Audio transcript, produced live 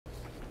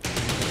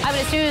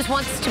Eyewitness News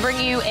wants to bring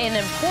you an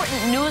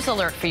important news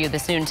alert for you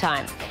this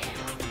noontime.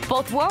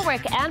 Both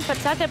Warwick and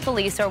Pawtucket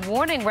police are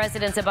warning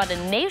residents about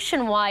a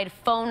nationwide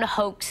phone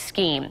hoax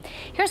scheme.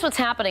 Here's what's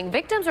happening.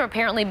 Victims are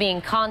apparently being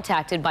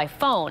contacted by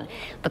phone.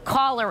 The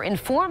caller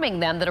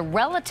informing them that a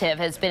relative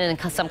has been in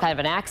some kind of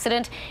an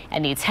accident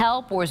and needs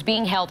help, or is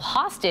being held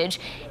hostage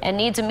and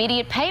needs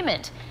immediate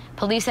payment.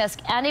 Police ask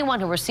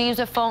anyone who receives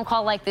a phone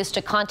call like this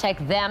to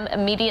contact them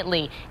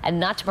immediately and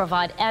not to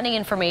provide any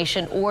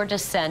information or to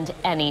send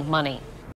any money.